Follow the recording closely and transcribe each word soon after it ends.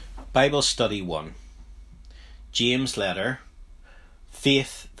Bible Study 1. James letter,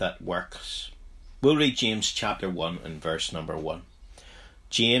 Faith that Works. We'll read James chapter 1 and verse number 1.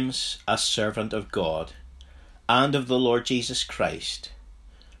 James, a servant of God and of the Lord Jesus Christ,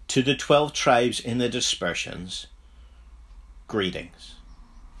 to the 12 tribes in the dispersions, greetings.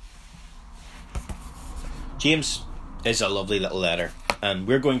 James is a lovely little letter, and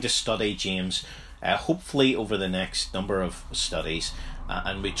we're going to study James hopefully over the next number of studies,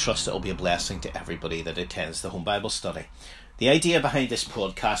 and we trust it will be a blessing to everybody that attends the home Bible study. The idea behind this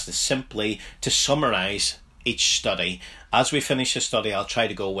podcast is simply to summarise each study. As we finish a study, I'll try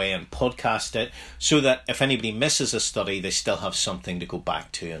to go away and podcast it so that if anybody misses a study, they still have something to go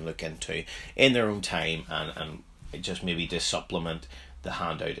back to and look into in their own time, and just maybe to supplement the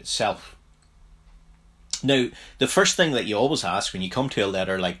handout itself. Now, the first thing that you always ask when you come to a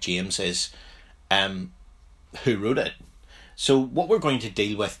letter like James is, who wrote it? So what we're going to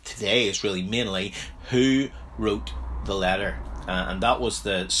deal with today is really mainly who wrote the letter, and that was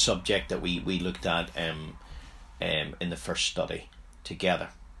the subject that we looked at in the first study together.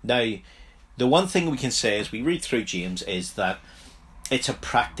 Now, the one thing we can say as we read through James is that it's a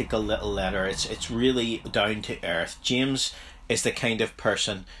practical little letter. It's really down to earth. James is the kind of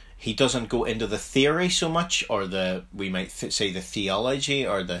person, he doesn't go into the theory so much, or we might say the theology,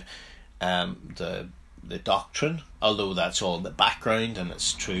 or the doctrine, although that's all in the background and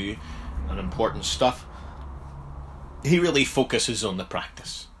it's true and important stuff. He really focuses on the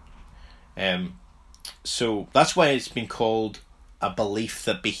practice. So that's why it's been called A Belief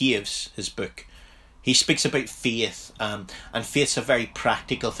That Behaves, his book. He speaks about faith, and faith's a very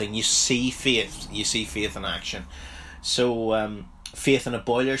practical thing. You see faith in action. So faith in a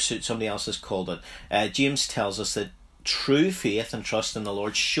boiler suit, somebody else has called it. James tells us that true faith and trust in the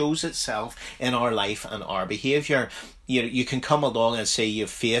Lord shows itself in our life and our behaviour. You can come along and say you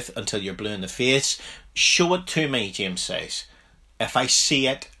have faith until you're blue in the face. Show it to me, James says. If I see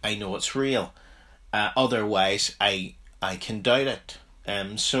it, I know it's real. Otherwise, I can doubt it.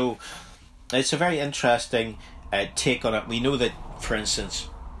 So it's a very interesting take on it. We know that, for instance,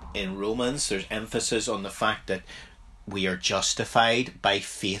 in Romans, there's emphasis on the fact that we are justified by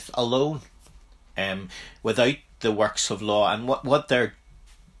faith alone, without the works of law. And what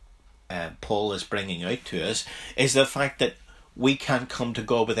Paul is bringing out to us is the fact that we can't come to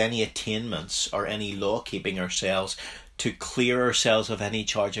God with any attainments or any law keeping ourselves to clear ourselves of any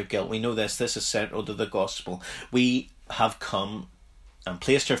charge of guilt. We know this is central to the gospel. We have come and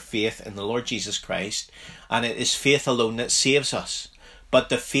placed our faith in the Lord Jesus Christ, and it is faith alone that saves us. But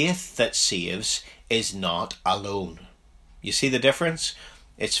the faith that saves is not alone. You see the difference?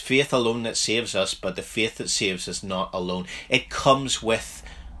 It's faith alone that saves us, but the faith that saves is not alone. It comes with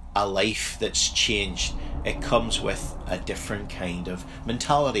a life that's changed. It comes with a different kind of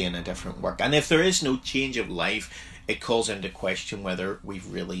mentality and a different work. And if there is no change of life, it calls into question whether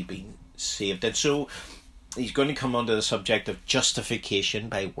we've really been saved. And so he's going to come on to the subject of justification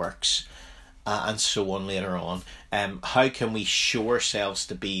by works, and so on later on. How can we show ourselves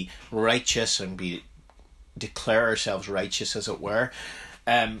to be righteous and declare ourselves righteous, as it were?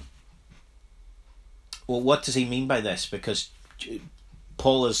 Well, what does he mean by this? Because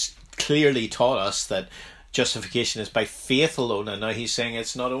Paul has clearly taught us that justification is by faith alone, and now he's saying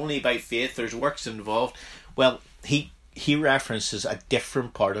it's not only by faith, there's works involved. Well, he references a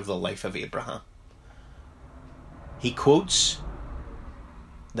different part of the life of Abraham. He quotes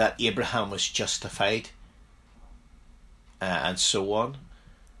that Abraham was justified, and so on,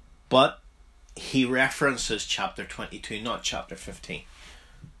 but he references chapter 22, not chapter 15.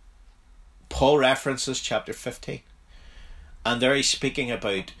 Paul references chapter 15, and there he's speaking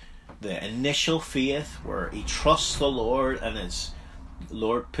about the initial faith where he trusts the Lord and his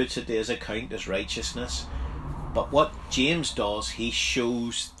Lord puts it to his account as righteousness. But what James does, he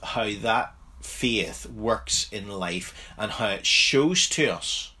shows how that faith works in life and how it shows to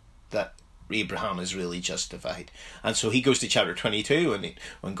us that Abraham is really justified. And so he goes to chapter 22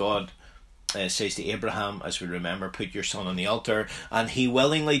 when God says to Abraham, as we remember, put your son on the altar, and he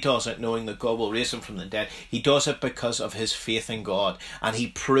willingly does it, knowing that God will raise him from the dead. He does it because of his faith in God, and he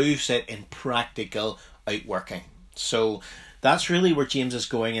proves it in practical outworking. So that's really where James is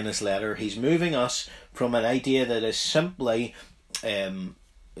going in his letter. He's moving us from an idea that is simply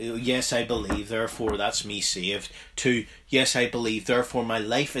yes, I believe, therefore that's me saved, to yes, I believe, therefore my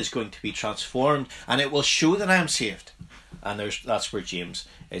life is going to be transformed and it will show that I am saved. And that's where James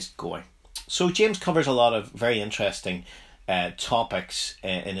is going. So James covers a lot of very interesting topics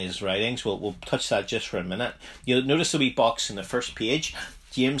in his writings. We'll touch that just for a minute. You'll notice the wee box in the first page,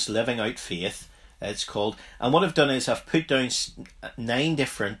 James living out faith. it's called. And what I've done is I've put down 9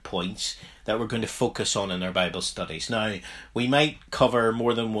 different points that we're going to focus on in our Bible studies. Now, we might cover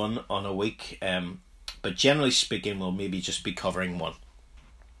more than one on a week, but generally speaking, we'll maybe just be covering one.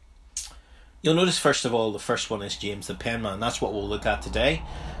 You'll notice, first of all, the first one is James the penman. That's what we'll look at today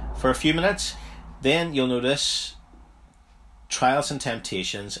for a few minutes. Then you'll notice trials and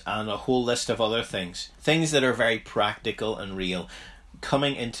temptations and a whole list of other things. Things that are very practical and real.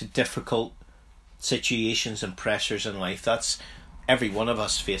 Coming into difficult situations and pressures in life. That's, every one of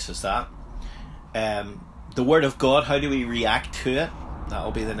us faces that. The Word of God, how do we react to it?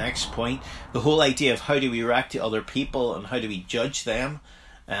 That'll be the next point. The whole idea of how do we react to other people and how do we judge them?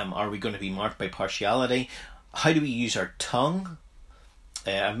 Are we going to be marked by partiality? How do we use our tongue?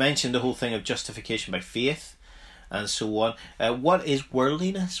 I've mentioned the whole thing of justification by faith and so on. What is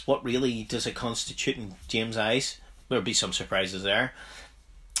worldliness? What really does it constitute in James' eyes? There'll be some surprises there.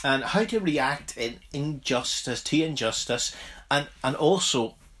 And how to react to injustice, and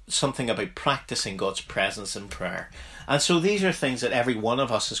also something about practicing God's presence in prayer. And so these are things that every one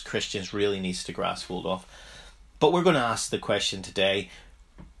of us as Christians really needs to grasp hold of. But we're going to ask the question today,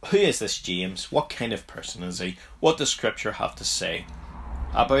 who is this James? What kind of person is he? What does Scripture have to say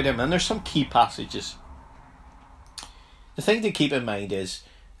about him? And there's some key passages. The thing to keep in mind is,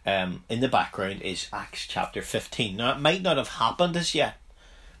 in the background, is Acts chapter 15. Now, it might not have happened as yet,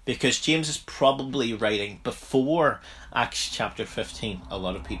 because James is probably writing before Acts chapter 15, a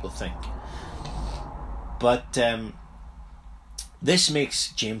lot of people think. But this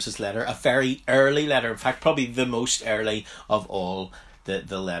makes James's letter a very early letter. In fact, probably the most early of all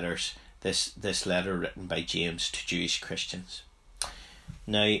the letters. This letter written by James to Jewish Christians.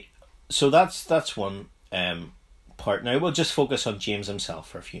 Now, so that's one part. Now we'll just focus on James himself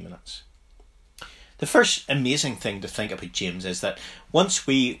for a few minutes. The first amazing thing to think about James is that once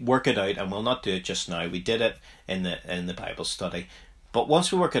we work it out, and we'll not do it just now, we did it in the Bible study, but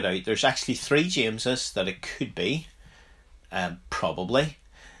once we work it out, there's actually 3 Jameses that it could be, probably.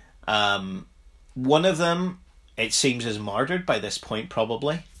 One of them, it seems, is martyred by this point,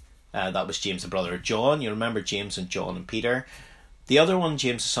 probably. That was James, the brother of John. You remember James and John and Peter. The other one,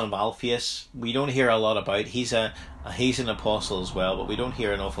 James the son of Alphaeus, we don't hear a lot about. He's an apostle as well, but we don't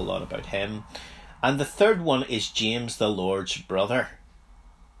hear an awful lot about him. And the third one is James the Lord's brother.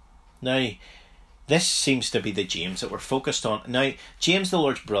 Now, this seems to be the James that we're focused on. Now, James the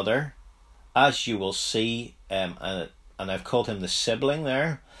Lord's brother, as you will see, and I've called him the sibling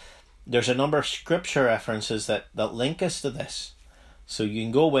there, there's a number of scripture references that link us to this. So you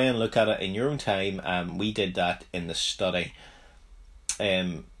can go away and look at it in your own time. We did that in the study.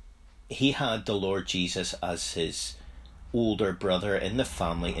 He had the Lord Jesus as his older brother in the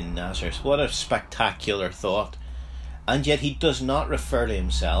family in Nazareth. What a spectacular thought. And yet he does not refer to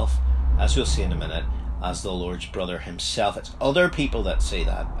himself, as we'll see in a minute, as the Lord's brother himself. It's other people that say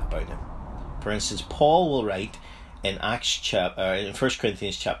that about him. For instance, Paul will write in in 1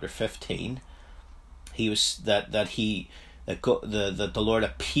 Corinthians chapter 15, he was that the Lord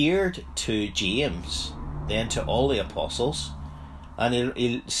appeared to James, then to all the apostles, and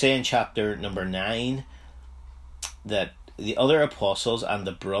he'll say in chapter number 9 that the other apostles and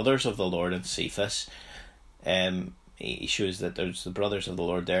the brothers of the Lord and Cephas, he shows that there's the brothers of the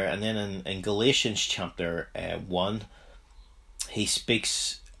Lord there. And then in Galatians chapter 1, he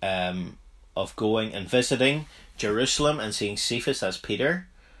speaks of going and visiting Jerusalem and seeing Cephas as Peter.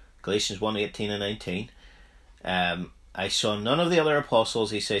 Galatians 1:18 and 19. I saw none of the other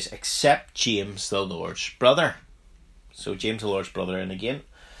apostles, he says, except James the Lord's brother. So James the Lord's brother in again.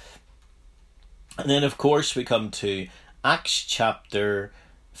 And then of course we come to Acts chapter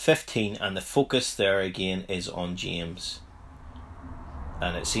 15, and the focus there again is on James.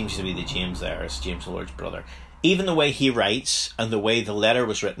 And it seems to be the James there, it's James the Lord's brother. Even the way he writes and the way the letter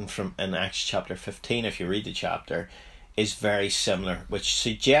was written from in Acts chapter 15, if you read the chapter, is very similar, which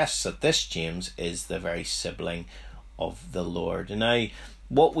suggests that this James is the very sibling of the Lord. And now,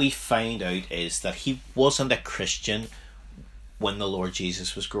 what we find out is that he wasn't a Christian when the Lord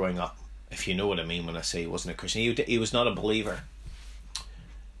Jesus was growing up. If you know what I mean when I say he wasn't a Christian. He was not a believer.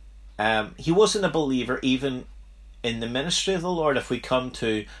 He wasn't a believer even in the ministry of the Lord. If we come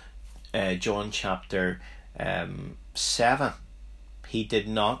to John chapter 7,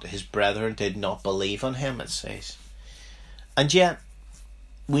 his brethren did not believe on him, it says. And yet,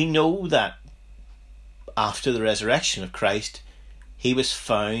 we know that after the resurrection of Christ, he was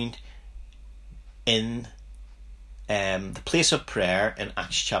found in the place of prayer in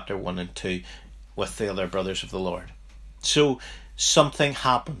Acts chapter 1 and 2 with the other brothers of the Lord. So something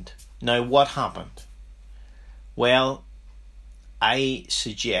happened. Now what happened? Well, I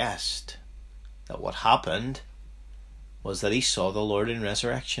suggest that what happened was that he saw the Lord in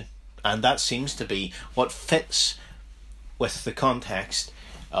resurrection. And that seems to be what fits with the context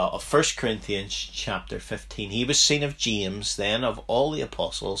of 1 Corinthians chapter 15. He was seen of James, then of all the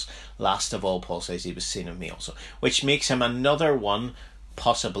apostles. Last of all, Paul says, he was seen of me also. Which makes him another one,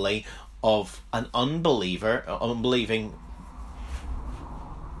 possibly, of an unbelieving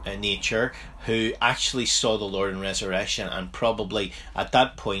nature, who actually saw the Lord in resurrection, and probably at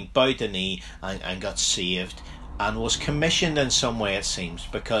that point bowed the knee and got saved, and was commissioned in some way, it seems,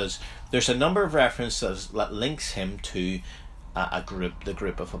 because there's a number of references that links him to the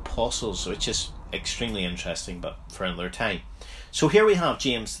group of apostles, which is extremely interesting, but for another time. So here we have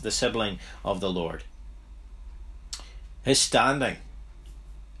James, the sibling of the Lord. His standing,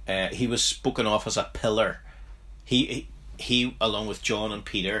 he was spoken of as a pillar. He along with John and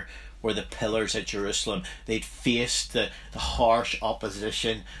Peter were the pillars at Jerusalem. They'd faced the harsh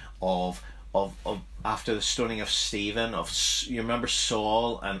opposition of after the stoning of Stephen, you remember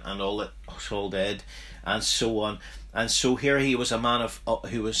Saul and all that Saul did, and so on. And so here he was a man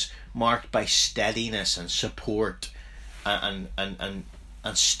who was marked by steadiness and support and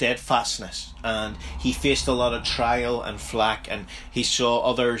steadfastness, and he faced a lot of trial and flack, and he saw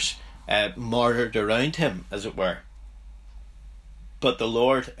others martyred around him, as it were. But the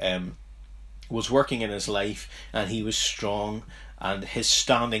Lord was working in his life, and he was strong, and his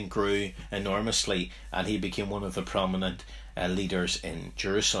standing grew enormously, and he became one of the prominent leaders in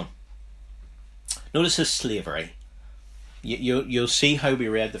Jerusalem. Notice his slavery. You'll see how we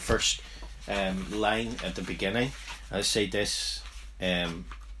read the first line at the beginning. I say this,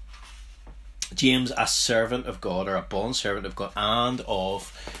 James, a servant of God, or a bond servant of God, and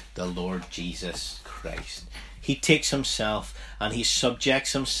of the Lord Jesus Christ. He takes himself and he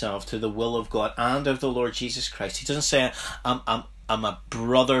subjects himself to the will of God and of the Lord Jesus Christ. He doesn't say, I'm a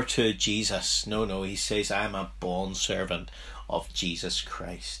brother to Jesus. No, he says, I'm a bond servant of Jesus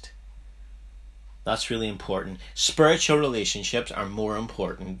Christ. That's really important. Spiritual relationships are more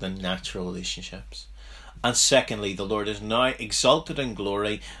important than natural relationships. And secondly, the Lord is now exalted in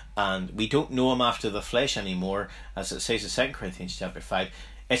glory, and we don't know him after the flesh anymore, as it says in 2 Corinthians chapter 5.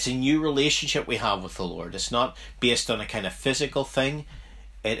 It's a new relationship we have with the Lord. It's not based on a kind of physical thing.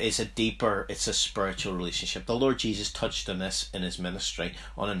 It's a spiritual relationship. The Lord Jesus touched on this in his ministry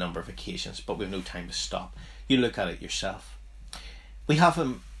on a number of occasions, but we've no time to stop. You look at it yourself. We have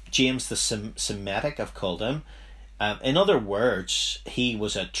him, James the Semitic, I've called him. In other words, he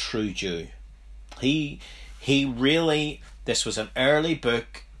was a true Jew. He really, this was an early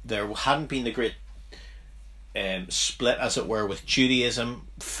book. There hadn't been the great split, as it were, with Judaism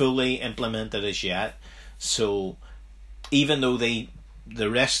fully implemented as yet. So even though the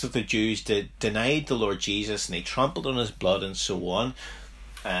rest of the Jews denied the Lord Jesus and they trampled on his blood and so on,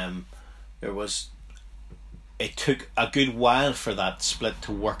 it took a good while for that split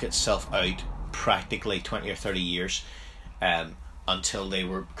to work itself out, practically 20 or 30 years,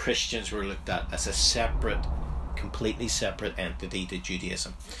 until Christians were looked at as a completely separate entity to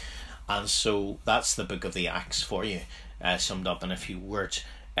Judaism. And so that's the book of the Acts for you, summed up in a few words.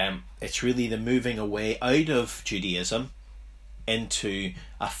 It's really the moving away out of Judaism into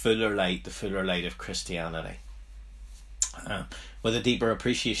the fuller light of Christianity, with a deeper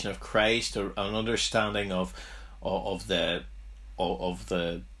appreciation of Christ, or an understanding of the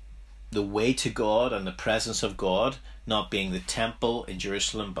way to God and the presence of God, not being the temple in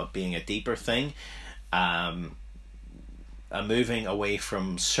Jerusalem, but being a deeper thing. A moving away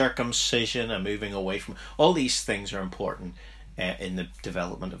from circumcision, a moving away from all these things are important in the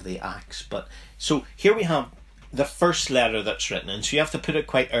development of the Acts. But so here we have the first letter that's written, and so you have to put it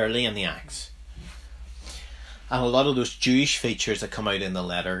quite early in the Acts. And a lot of those Jewish features that come out in the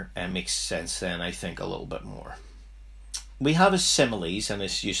letter makes sense then, I think, a little bit more. We have his similes and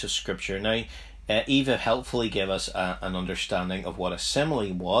his use of scripture. Now, Eva helpfully gave us an understanding of what a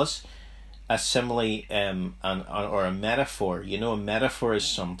simile was. A simile or a metaphor. You know, a metaphor is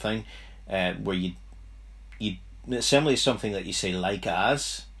something where a simile is something that you say like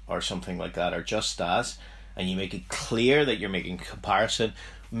as, or something like that, or just as, and you make it clear that you're making a comparison.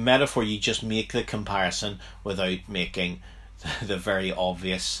 Metaphor, you just make the comparison without making the very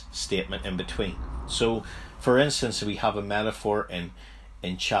obvious statement in between. So, for instance, we have a metaphor in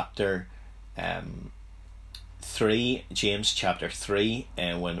chapter 3, James chapter 3,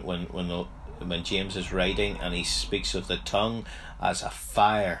 when James is writing and he speaks of the tongue as a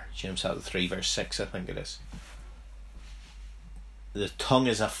fire. James chapter 3 verse 6, I think it is. The tongue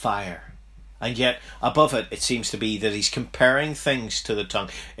is a fire. And yet above it, it seems to be that he's comparing things to the tongue.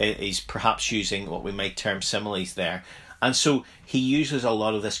 He's perhaps using what we might term similes there. And so he uses a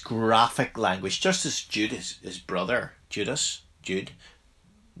lot of this graphic language, just as Jude, his brother, Jude,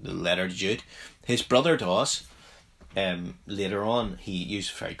 the letter Jude, his brother does. Later on, he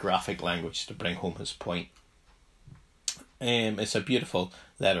used very graphic language to bring home his point. It's a beautiful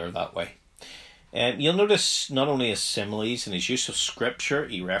letter that way. You'll notice not only his similes and his use of scripture,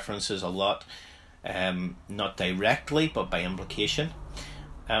 he references a lot, not directly but by implication.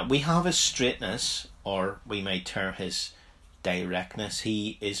 We have his straightness, or we might term his directness.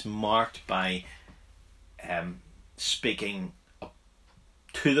 He is marked by speaking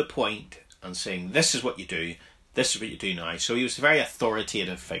to the point and saying, this is what you do, this is what you do now. So he was a very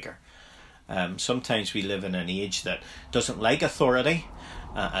authoritative figure. Sometimes we live in an age that doesn't like authority,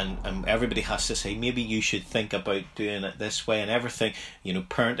 and everybody has to say, maybe you should think about doing it this way, and everything,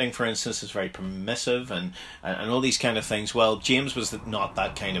 parenting, for instance, is very permissive, and all these kind of things. Well, James was not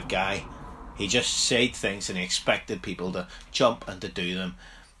that kind of guy. He just said things and he expected people to jump and to do them,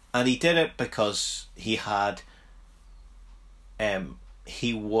 and he did it because he had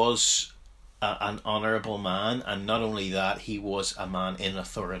he was an honourable man, and not only that, he was a man in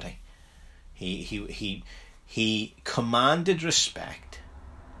authority. He commanded respect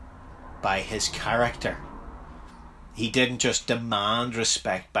by his character. He didn't just demand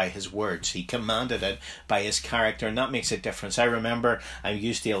respect by his words. He commanded it by his character, and that makes a difference. I remember I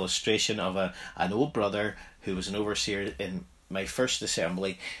used the illustration of an old brother who was an overseer in my first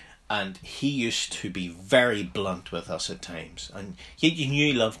assembly, and he used to be very blunt with us at times, and yet you knew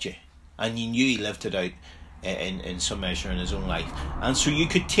he loved you, and you knew he lived it out in some measure in his own life, and so you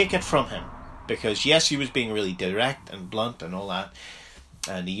could take it from him, because yes, he was being really direct and blunt and all that,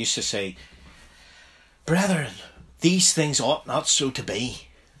 and he used to say, "Brethren, these things ought not so to be,"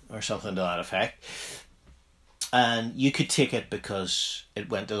 or something to that effect. And you could take it because it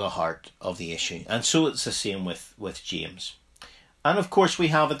went to the heart of the issue. And so it's the same with James. And of course we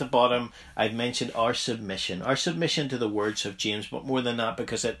have at the bottom, I've mentioned our submission to the words of James, but more than that,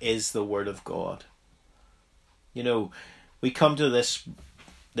 because it is the word of God. We come to this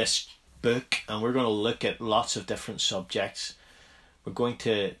book and we're going to look at lots of different subjects. We're going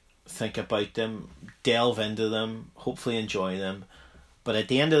to think about them, delve into them, hopefully enjoy them. But at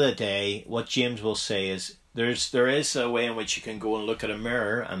the end of the day, what James will say is there is a way in which you can go and look at a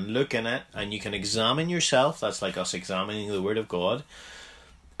mirror and look in it, and you can examine yourself. That's like us examining the Word of God.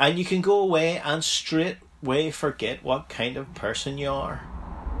 And you can go away and straightway forget what kind of person you are.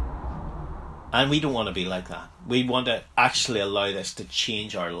 And we don't want to be like that. We want to actually allow this to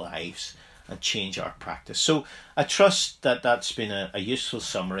change our lives and change our practice. So I trust that that's been a useful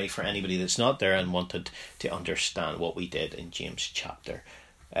summary for anybody that's not there and wanted to understand what we did in James chapter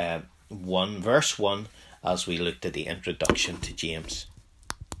 1, verse 1, as we looked at the introduction to James.